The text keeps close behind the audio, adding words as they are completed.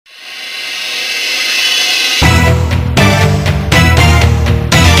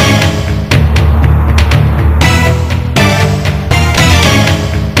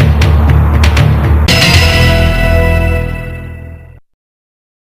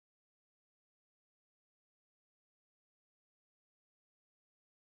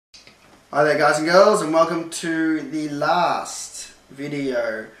Hi there guys and girls, and welcome to the last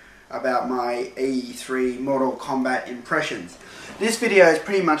video about my E3 Mortal Kombat impressions. This video is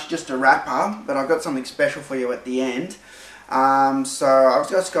pretty much just a wrapper, but I've got something special for you at the end. So I've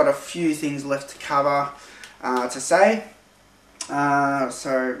just got a few things left to cover to say.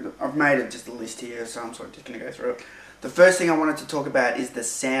 So I've made it just a list here, so I'm sort of just going to go through it. The first thing I wanted to talk about is the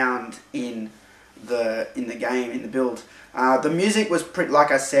sound in the game, in the build. The music was pretty,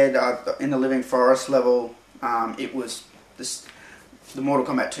 like I said, in the Living Forest level, it was the Mortal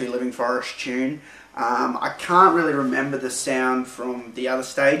Kombat 2 Living Forest tune. I can't really remember the sound from the other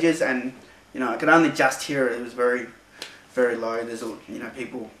stages, and I could only just hear it. It was very, very low. There's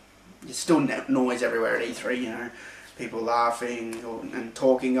there's still noise everywhere at E3. People laughing and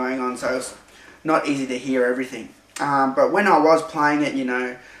talking going on, so it's not easy to hear everything. But when I was playing it,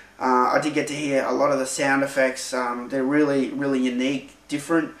 I did get to hear a lot of the sound effects. They're really, really unique,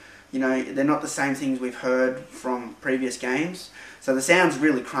 different. They're not the same things we've heard from previous games. So the sound's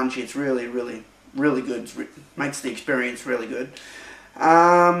really crunchy. It's really, really, really good. Makes the experience really good.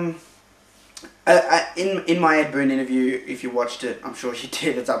 In my Ed Boon interview, if you watched it, I'm sure you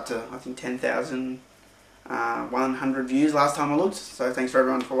did. It's up to, I think, 10,100 views last time I looked. So thanks for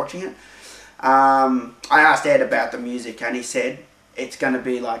everyone for watching it. I asked Ed about the music, and he said it's going to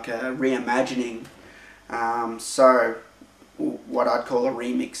be like a reimagining, so what I'd call a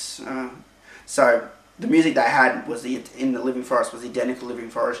remix. So the music they had was in the Living Forest was the identical Living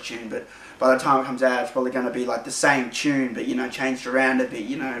Forest tune, but by the time it comes out, it's probably going to be like the same tune, but changed around a bit,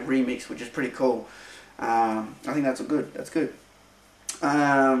 remix, which is pretty cool. I think that's good. That's good.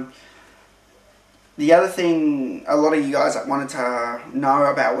 The other thing a lot of you guys wanted to know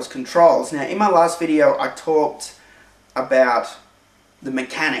about was controls. Now, in my last video, I talked about the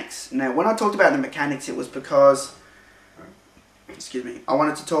mechanics. Now, when I talked about the mechanics, it was because, I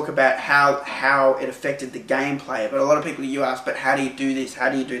wanted to talk about how it affected the gameplay. But a lot of people, you asked, but how do you do this? How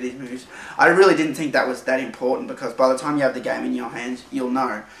do you do these moves? I really didn't think that was that important, because by the time you have the game in your hands, you'll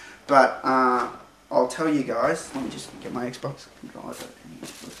know. But I'll tell you guys. Let me just get my Xbox controller.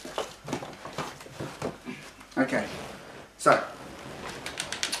 Okay, so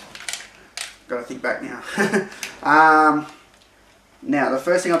gotta think back now. Now, the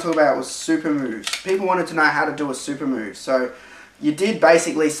first thing I'll talk about was super moves. People wanted to know how to do a super move. So you did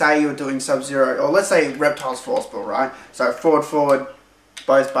basically say you were doing Sub-Zero, or let's say Reptile's Force Ball, right? So forward,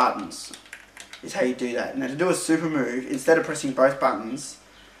 both buttons is how you do that. Now, to do a super move, instead of pressing both buttons,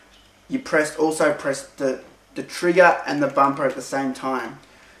 you also press the trigger and the bumper at the same time.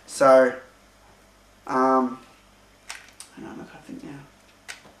 So, hang on, I can't think now.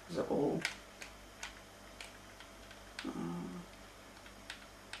 Is it all?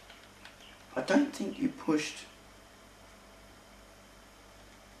 I don't think you pushed.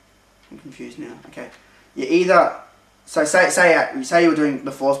 I'm confused now. Okay, you either say you were doing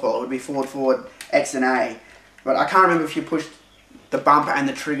the force ball. It would be forward, X and A. But I can't remember if you pushed the bumper and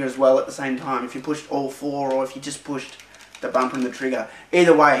the trigger as well at the same time. If you pushed all four, or if you just pushed the bumper and the trigger.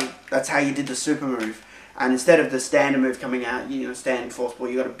 Either way, that's how you did the super move. And instead of the standard move coming out, standard force ball,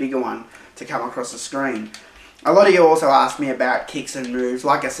 you got a bigger one to come across the screen. A lot of you also asked me about kicks and moves.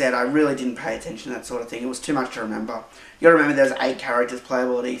 Like I said, I really didn't pay attention to that sort of thing. It was too much to remember. You got to remember there's 8 characters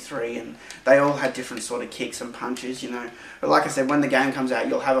playable at E3, and they all had different sort of kicks and punches, But like I said, when the game comes out,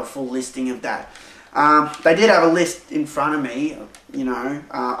 you'll have a full listing of that. They did have a list in front of me, a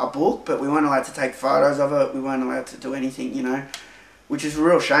book, but we weren't allowed to take photos of it. We weren't allowed to do anything, which is a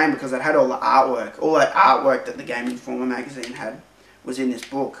real shame, because it had all the artwork. All that artwork that the Game Informer magazine had was in this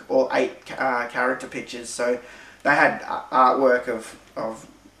book, all 8 character pictures. So they had artwork of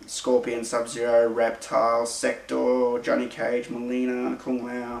Scorpion, Sub-Zero, Reptile, Sector, Johnny Cage, Melina, Kung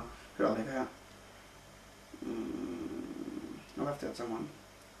Lao. Who did I leave out? I left out someone.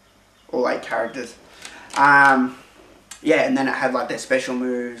 All 8 characters. Yeah, and then it had like their special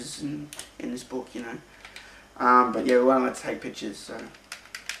moves in this book, But yeah, we weren't allowed to take pictures, so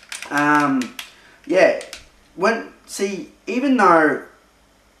yeah. Even though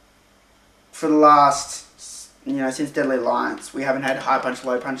for the last, since Deadly Alliance, we haven't had high punch,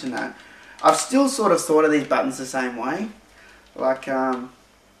 low punch and that, I've still sort of thought of these buttons the same way. Like, when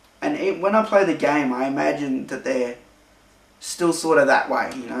I play the game, I imagine that they're still sort of that way,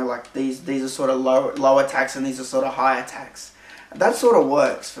 like these are sort of low attacks and these are sort of high attacks. That sort of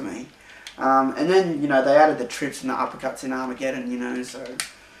works for me. And then, they added the trips and the uppercuts in Armageddon, so...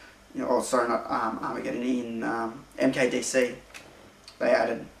 sorry, not Armageddon, in MKDC. They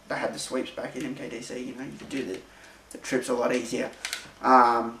had the sweeps back in MKDC, you could do the trips a lot easier.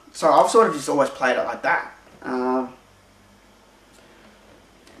 So I've sort of just always played it like that.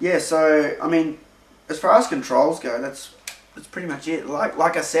 yeah, so I mean, as far as controls go, that's pretty much it.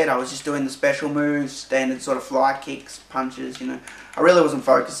 Like I said, I was just doing the special moves, standard sort of fly kicks, punches. You know, I really wasn't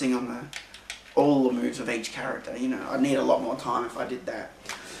focusing on all the moves of each character. You know, I'd need a lot more time if I did that.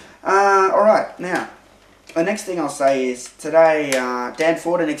 All right, now the next thing I'll say is today Dan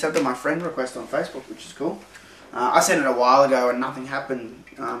Forden accepted my friend request on Facebook, which is cool. I sent it a while ago and nothing happened.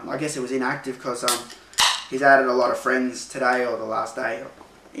 I guess it was inactive because he's added a lot of friends today or the last day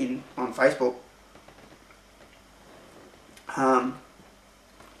on Facebook. Now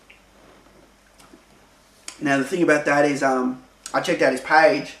the thing about that is I checked out his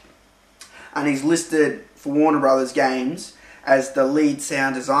page and he's listed for Warner Brothers games as the lead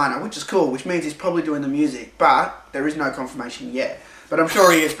sound designer, which is cool, which means he's probably doing the music, but there is no confirmation yet. But I'm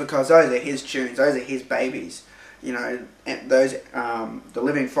sure he is because those are his tunes, those are his babies. You know, those, the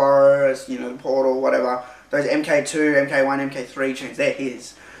Living Forest, you know, the Portal, whatever, those MK2, MK1, MK3 tunes, they're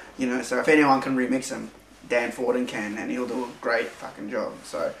his. You know, so if anyone can remix them, Dan Forden can, and he'll do a great fucking job.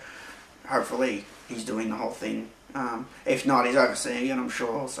 So hopefully he's doing the whole thing. If not, he's overseeing it, I'm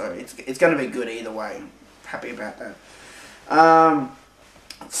sure. So it's going to be good either way. I'm happy about that.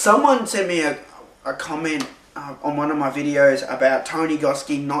 Someone sent me a comment on one of my videos about Tony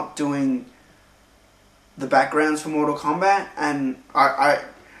Goski not doing the backgrounds for Mortal Kombat, and I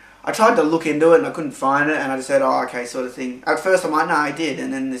tried to look into it and I couldn't find it, and I just said, oh, okay, sort of thing. At first I'm like, no, he did,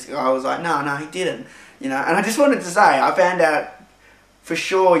 and then this guy was like, no, he didn't, you know, and I just wanted to say, I found out for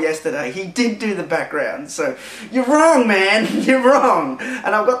sure yesterday, he did do the background, so you're wrong, man, you're wrong,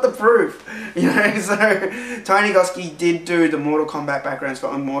 and I've got the proof, you know, so Tony Goski did do the Mortal Kombat backgrounds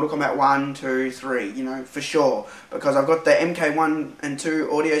for Mortal Kombat 1, 2, 3, you know, for sure, because I've got the MK1 and 2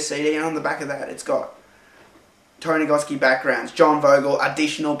 audio CD, and on the back of that, it's got Tony Goski backgrounds, John Vogel,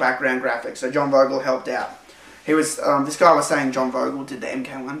 additional background graphics, so John Vogel helped out. He was, this guy was saying John Vogel did the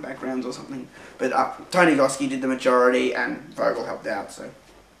MK1 backgrounds or something, but Tony Goski did the majority and Vogel helped out, so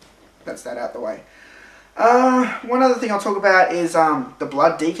that's that out the way. One other thing I'll talk about is the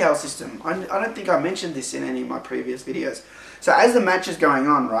blood decal system. I don't think I mentioned this in any of my previous videos. So as the match is going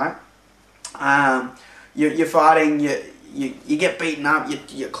on, right, you're fighting, you get beaten up,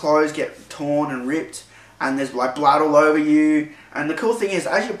 your clothes get torn and ripped, and there's like blood all over you. And the cool thing is,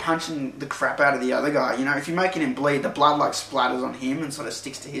 as you're punching the crap out of the other guy, you know, if you're making him bleed, the blood like splatters on him and sort of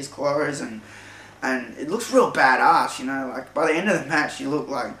sticks to his clothes, and it looks real badass, you know, like by the end of the match you look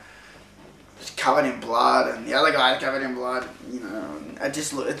like just covered in blood, and the other guy's covered in blood, you know, and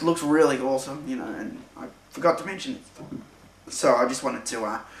it looks really awesome, you know, and I forgot to mention it, so I just wanted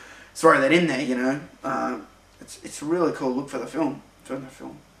to throw that in there, you know. It's a really cool look for the film, for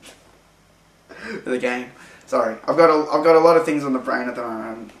the game. Sorry, I've got a lot of things on the brain at the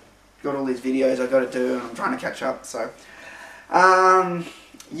moment. I've got all these videos I've got to do, and I'm trying to catch up. So,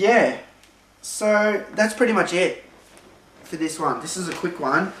 yeah. So that's pretty much it for this one. This is a quick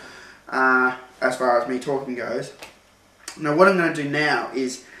one, as far as me talking goes. Now, what I'm going to do now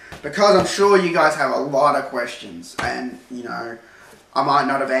is, because I'm sure you guys have a lot of questions, and you know, I might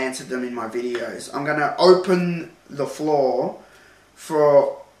not have answered them in my videos. I'm going to open the floor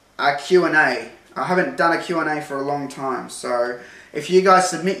for a Q&A. I haven't done a Q&A for a long time, so if you guys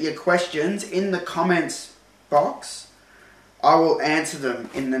submit your questions in the comments box, I will answer them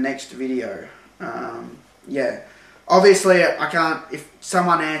in the next video. Yeah, obviously I can't, if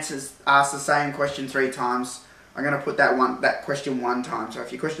someone asks the same question 3 times, I'm going to put that question 1 time, so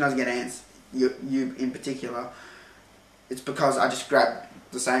if your question doesn't get answered, you in particular, it's because I just grabbed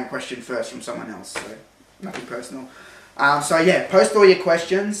the same question first from someone else, so nothing personal. So yeah, post all your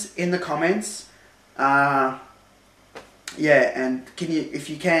questions in the comments. Yeah, and if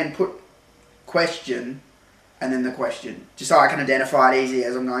you can, put question and then the question, just so I can identify it easy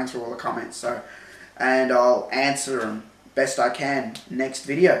as I'm going through all the comments. So, and I'll answer them best I can next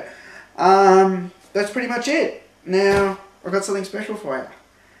video. That's pretty much it. Now, I've got something special for you.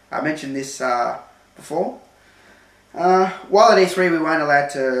 I mentioned this before. While at E3 we weren't allowed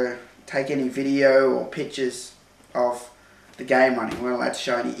to take any video or pictures of the game running. We weren't allowed to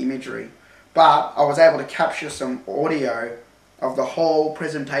show any imagery. But I was able to capture some audio of the whole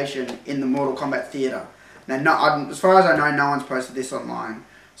presentation in the Mortal Kombat theatre. Now, as far as I know, no one's posted this online.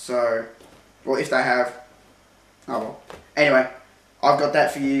 So, well, if they have, oh well. Anyway, I've got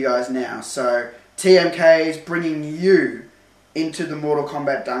that for you guys now. So, TMK is bringing you into the Mortal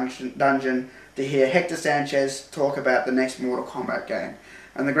Kombat dungeon to hear Hector Sanchez talk about the next Mortal Kombat game.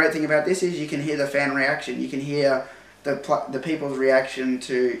 And the great thing about this is you can hear the fan reaction. You can hear the people's reaction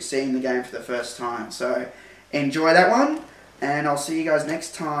to seeing the game for the first time. So enjoy that one, and I'll see you guys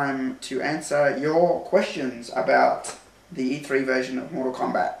next time to answer your questions about the E3 version of Mortal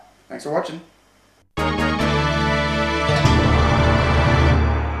Kombat. Thanks for watching.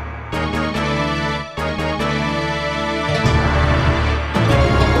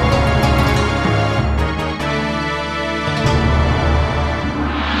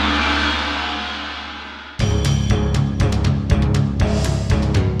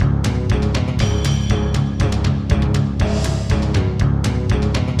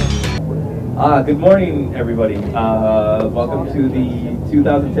 Good morning, everybody. Welcome to the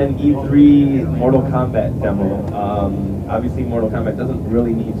 2010 E3 Mortal Kombat demo. Obviously, Mortal Kombat doesn't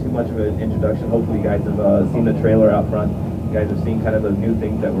really need too much of an introduction. Hopefully, you guys have seen the trailer out front. You guys have seen kind of the new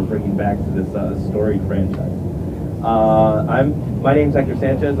things that we're bringing back to this story franchise. My name's Hector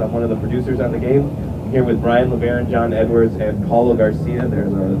Sanchez. I'm one of the producers on the game. I'm here with Brian LeBaron, John Edwards, and Paulo Garcia. They're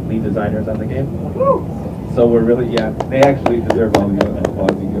the lead designers on the game. So we're really, they actually deserve all the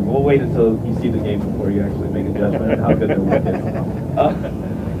applause you give. We'll wait until you see the game before you actually make a judgment on how good their work is.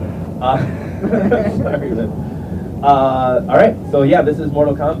 Sorry, man. Alright, so yeah, this is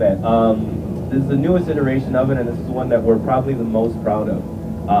Mortal Kombat. This is the newest iteration of it, and this is the one that we're probably the most proud of.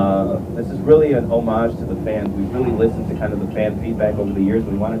 This is really an homage to the fans. We've really listened to kind of the fan feedback over the years.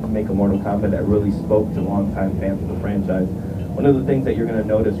 We wanted to make a Mortal Kombat that really spoke to longtime fans of the franchise. One of the things that you're going to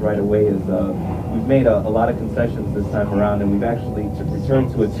notice right away is we've made a lot of concessions this time around, and we've actually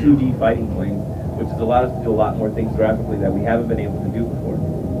returned to a 2D fighting plane, which has allowed us to do a lot more things graphically that we haven't been able to do before.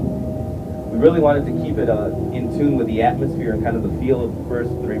 We really wanted to keep it in tune with the atmosphere and kind of the feel of the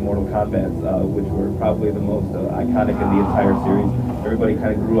first 3 Mortal Kombats, which were probably the most iconic in the entire series. Everybody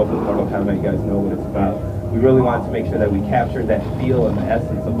kind of grew up with Mortal Kombat, you guys know what it's about. We really wanted to make sure that we captured that feel and the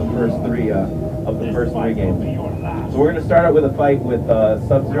essence of the first three games. So we're going to start out with a fight with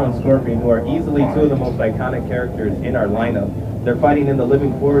Sub-Zero and Scorpion, who are easily 2 of the most iconic characters in our lineup. They're fighting in the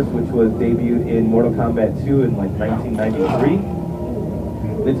Living Force, which was debuted in Mortal Kombat 2 in like 1993.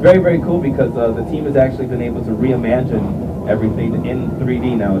 It's very, very cool because the team has actually been able to reimagine everything in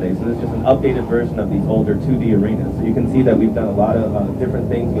 3D nowadays. So this is just an updated version of these older 2D arenas. So you can see that we've done a lot of different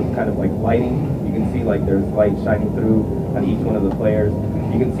things with kind of like lighting. You can see like there's light shining through on each one of the players.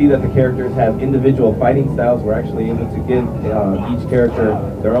 You can see that the characters have individual fighting styles. We're actually able to give each character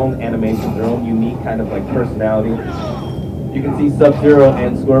their own animations, their own unique kind of like personality. You can see Sub-Zero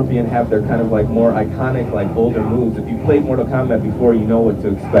and Scorpion have their kind of like more iconic, like older moves. If you've played Mortal Kombat before, you know what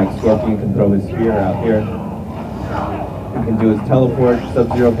to expect. Scorpion can throw his spear out here. He can do his teleport.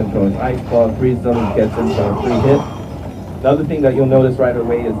 Sub-Zero can throw his ice ball, freeze them, and gets him for a free hit. The other thing that you'll notice right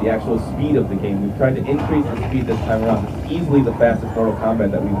away is the actual speed of the game. We've tried to increase the speed this time around. It's easily the fastest Mortal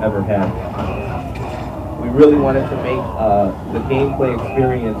Kombat that we've ever had. We really wanted to make the gameplay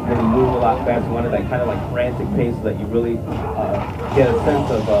experience really move a lot faster. We wanted that kind of like frantic pace so that you really get a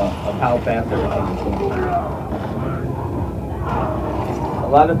sense of how fast everything is going. A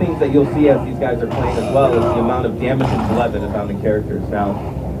lot of things that you'll see as these guys are playing as well is the amount of damage and blood that is on the characters. Now,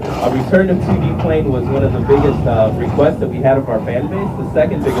 a return to 2D plane was one of the biggest requests that we had of our fan base. The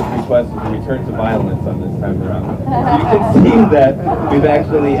second biggest request was a return to violence on this time around. So you can see that we've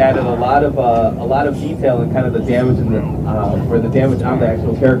actually added a lot of detail in kind of the damage and for the damage on the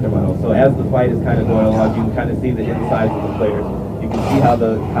actual character model. So as the fight is kind of going along, you can kind of see the insides of the players. You can see how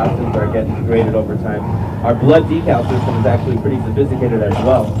the costumes are getting degraded over time. Our blood decal system is actually pretty sophisticated as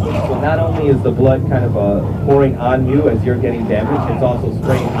well. So not only is the blood kind of pouring on you as you're getting damaged, it's also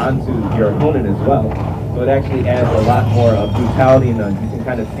spraying onto your opponent as well. So it actually adds a lot more brutality, and you can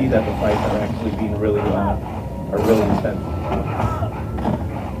kind of see that the fights are actually being really intense.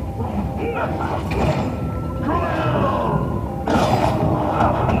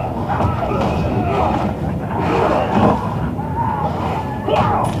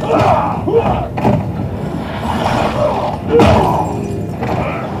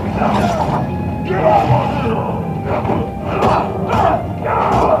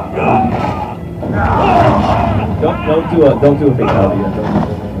 Don't do a fatality yet.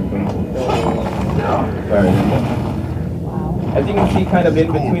 Sorry. As you can see, kind of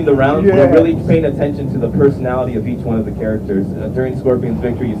in between the rounds, we're really paying attention to the personality of each one of the characters. During Scorpion's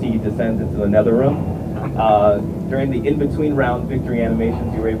victory, you see he descends into the Nether Realm. During the in-between round victory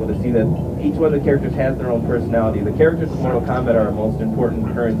animations, you were able to see that each one of the characters has their own personality. The characters of Mortal Kombat are our most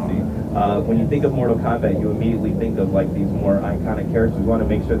important currency. When you think of Mortal Kombat, you immediately think of like these more iconic characters. We want to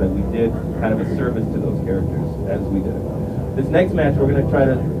make sure that we did kind of a service to those characters as we did. This next match, we're going to try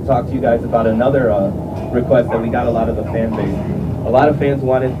to talk to you guys about another request that we got a lot of the fan base. A lot of fans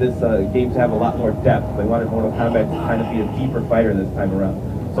wanted this game to have a lot more depth. They wanted Mortal Kombat to kind of be a deeper fighter this time around.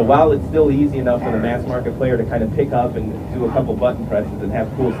 So while it's still easy enough for the mass market player to kind of pick up and do a couple button presses and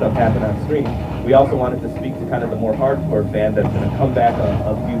have cool stuff happen on screen, we also wanted to speak to kind of the more hardcore fan that's going to come back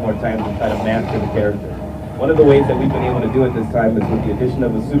a few more times and try to master the character. One of the ways that we've been able to do it this time is with the addition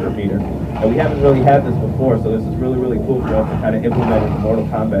of a super meter. And we haven't really had this before, so this is really, really cool for us to kind of implement in the Mortal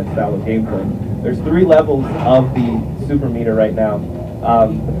Kombat style of gameplay. There's 3 levels of the super meter right now.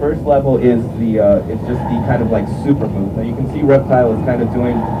 The first level is it's just the kind of like super move. Now you can see Reptile is kind of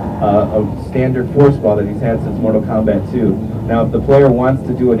doing a standard force ball that he's had since Mortal Kombat 2. Now if the player wants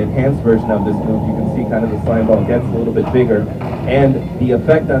to do an enhanced version of this move, you can see kind of the slime ball gets a little bit bigger, and the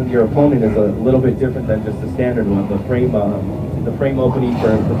effect on your opponent is a little bit different than just the standard one. The frame opening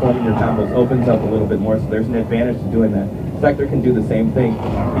for performing your combos opens up a little bit more, so there's an advantage to doing that. Sector can do the same thing.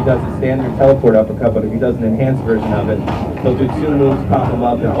 He does a standard teleport uppercut, but if he does an enhanced version of it, he'll do 2 moves, pop them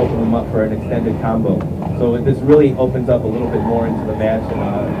up, and open them up for an extended combo. So this really opens up a little bit more into the match, and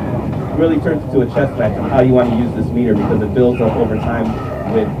really turns into a chess match on how you want to use this meter, because it builds up over time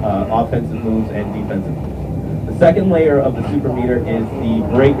with offensive moves and defensive moves. The second layer of the super meter is the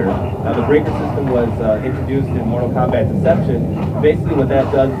breaker. Now the breaker system was introduced in Mortal Kombat Deception. Basically what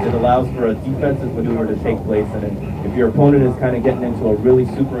that does is it allows for a defensive maneuver to take place in it. If your opponent is kind of getting into a really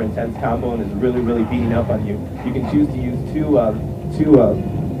super intense combo and is really, really beating up on you, you can choose to use two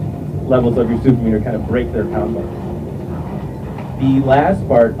levels of your super meter to kind of break their combo. The last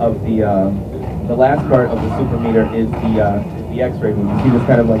part of the super meter is the X-ray move. You see this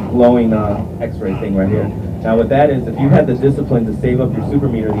kind of like glowing X-ray thing right here. Now what that is, if you had the discipline to save up your super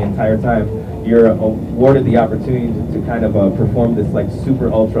meter the entire time, you're awarded the opportunity to kind of perform this like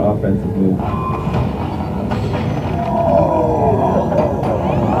super ultra offensive move.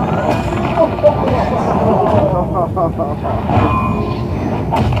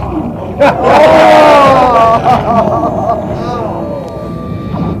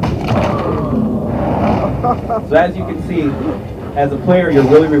 So as you can see, as a player, you're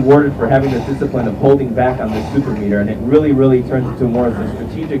really rewarded for having the discipline of holding back on this super meter, and it really, really turns into more of a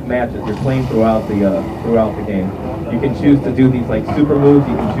strategic match as you're playing throughout the game. You can choose to do these like super moves,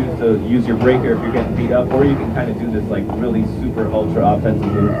 you can choose to use your breaker if you're getting beat up, or you can kind of do this like really super ultra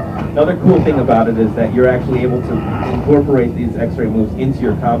offensive move. Another cool thing about it is that you're actually able to incorporate these X-ray moves into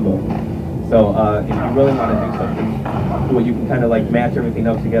your combo. So if you really want to do something cool, you can kind of like match everything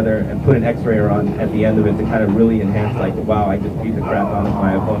up together and put an X-ray on at the end of it to kind of really enhance like, wow, I just beat the crap out of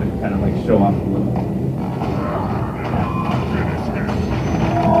my opponent, and kind of like show off a little.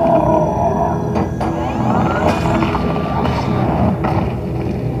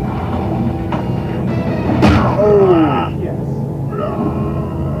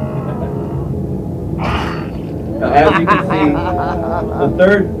 As you can see, the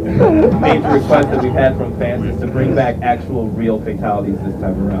third major request that we've had from fans is to bring back actual real fatalities this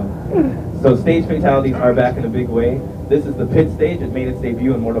time around. So stage fatalities are back in a big way. This is the pit stage. It made its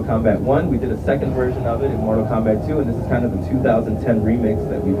debut in Mortal Kombat 1. We did a second version of it in Mortal Kombat 2, and this is kind of the 2010 remix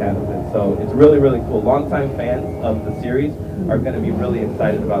that we've had of it. So it's really, really cool. Longtime fans of the series are going to be really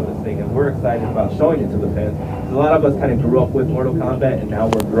excited about this thing, and we're excited about showing it to the fans. A lot of us kind of grew up with Mortal Kombat, and now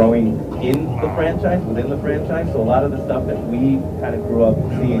we're growing in the franchise, within the franchise. So a lot of the stuff that we kind of grew up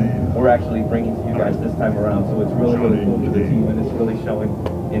seeing, we're actually bringing to you guys this time around. So it's really, really cool for the team, and it's really showing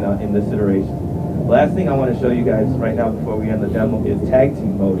in this iteration. The last thing I want to show you guys right now before we end the demo is tag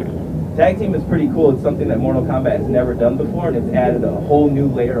team mode. Tag team is pretty cool. It's something that Mortal Kombat has never done before, and it's added a whole new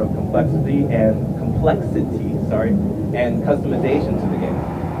layer of complexity and customization to the game.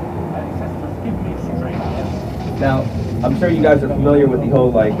 Now, I'm sure you guys are familiar with the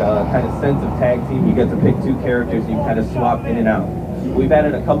whole kind of sense of tag team. You get to pick 2 characters and you kind of swap in and out. We've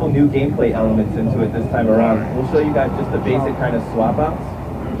added a couple new gameplay elements into it this time around. We'll show you guys just the basic kind of swap outs.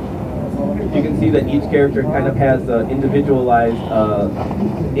 You can see that each character kind of has an individualized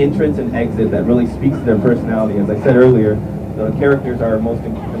entrance and exit that really speaks to their personality. As I said earlier, the characters are our most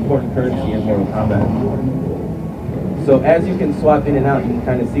important currency in Mortal Kombat. So as you can swap in and out, you can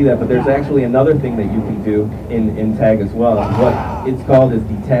kind of see that, but there's actually another thing that you can do in tag as well. What it's called is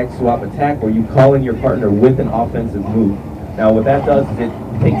the tag swap attack, where you call in your partner with an offensive move. Now what that does is it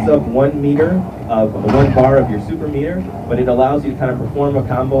takes up 1 bar of your super meter, but it allows you to kind of perform a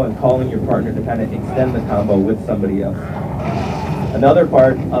combo and call in your partner to kind of extend the combo with somebody else. Another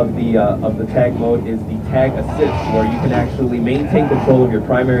part of the tag mode is the tag assist, where you can actually maintain control of your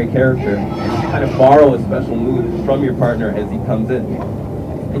primary character and kind of borrow a special move from your partner as he comes in.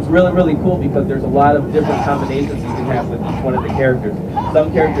 It's really, really cool because there's a lot of different combinations you can have with each one of the characters.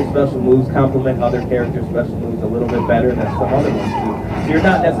 Some characters' special moves complement other characters' special moves a little bit better than some other ones do. So you're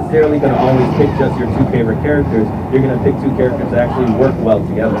not necessarily going to always pick just your two favorite characters. You're going to pick two characters that actually work well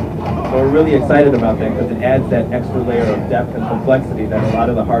together. So we're really excited about that because it adds that extra layer of depth and complexity that a lot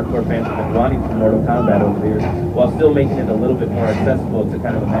of the hardcore fans have been wanting from Mortal Kombat over the years, while still making it a little bit more accessible to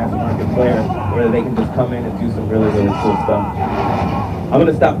kind of a mass market player where they can just come in and do some really, really cool stuff. I'm going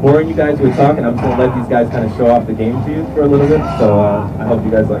to stop boring you guys with talking. I'm just going to let these guys kind of show off the game to you for a little bit. So I hope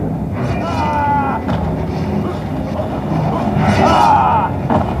you guys like it.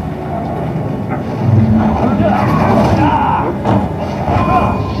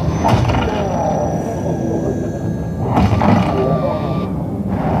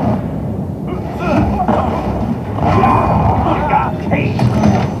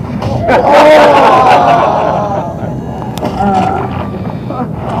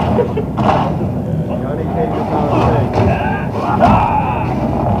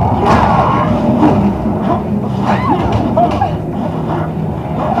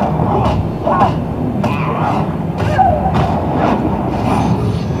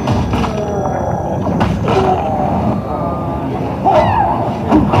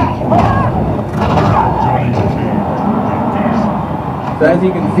 So as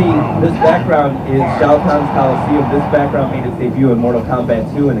you can see, this background is Shao Kahn's Coliseum. This background made its debut in Mortal Kombat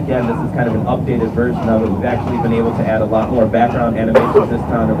 2, and again, this is kind of an updated version of it. We've actually been able to add a lot more background animations this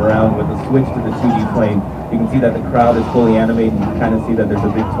time around with a switch to the 2D plane. You can see that the crowd is fully animated, and you can kind of see that there's a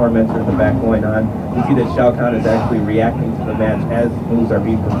big tormentor in the back going on. You can see that Shao Kahn is actually reacting to the match as moves are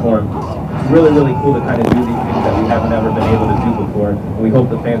being performed. It's really, really cool to kind of do these things that we haven't ever been able to do before. And we hope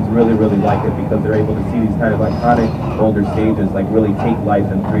the fans really, really like it because they're able to see these kind of iconic older stages like really take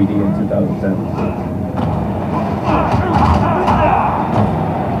life in 3D in 2010.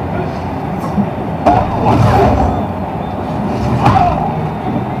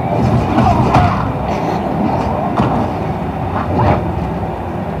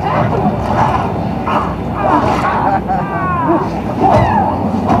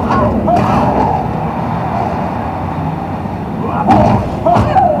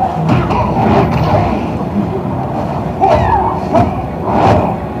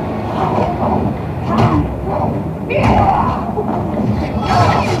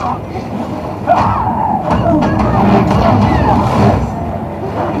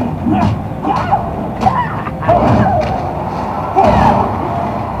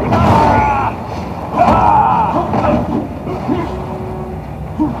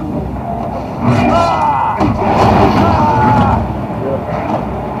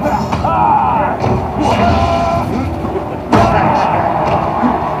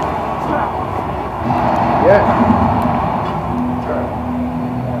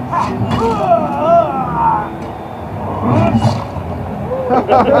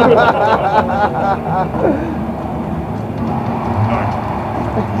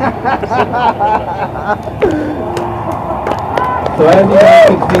 So as you guys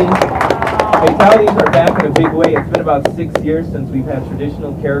can see, fatalities are back in a big way. It's been about 6 years since we've had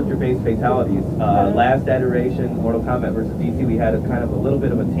traditional character-based fatalities. Last iteration, Mortal Kombat vs. DC, we had a kind of a little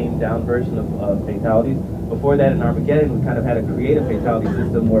bit of a tamed down version of fatalities. Before that, in Armageddon, we kind of had a creative fatality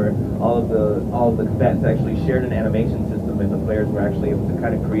system where all of the combatants actually shared an animation system, and the players were actually able to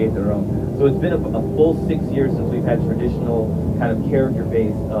kind of create their own. So it's been a full 6 years since we've had traditional kind of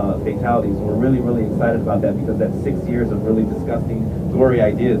character-based fatalities. And we're really, really excited about that because that's 6 years of really disgusting, gory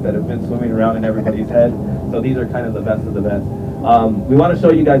ideas that have been swimming around in everybody's head. So these are kind of the best of the best. We want to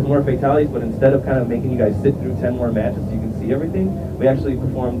show you guys more fatalities, but instead of kind of making you guys sit through 10 more matches so you can see everything, we actually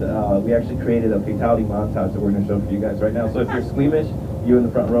created a fatality montage that we're going to show for you guys right now. So if you're squeamish, you in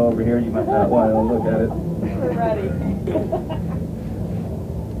the front row over here, you might not want to look at it. We're ready.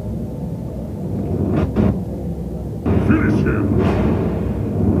 Finish him!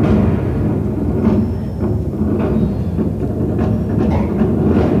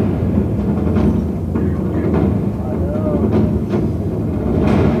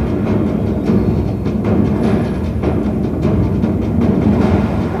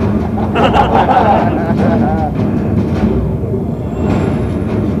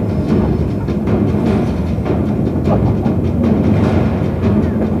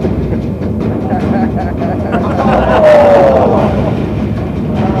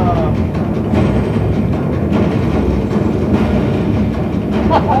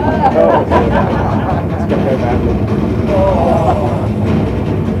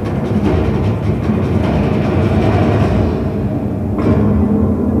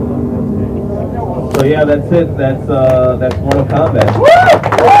 So yeah, that's it. That's Mortal Kombat.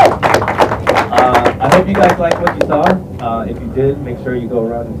 I hope you guys liked what you saw. If you did, make sure you go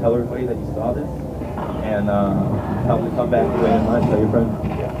around and tell everybody that you saw this. and tell them to come back and wait in line. Tell your friends.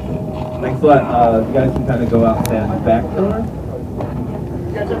 Thanks a lot. You guys can kind of go out that back door.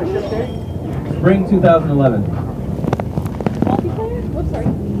 You guys have a ship date? Spring 2011. Multiplayer? Whoops, sorry.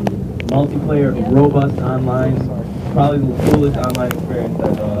 Multiplayer, robust online, probably the coolest online experience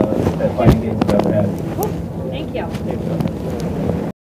that fighting games have ever had. Thank you. Thanks,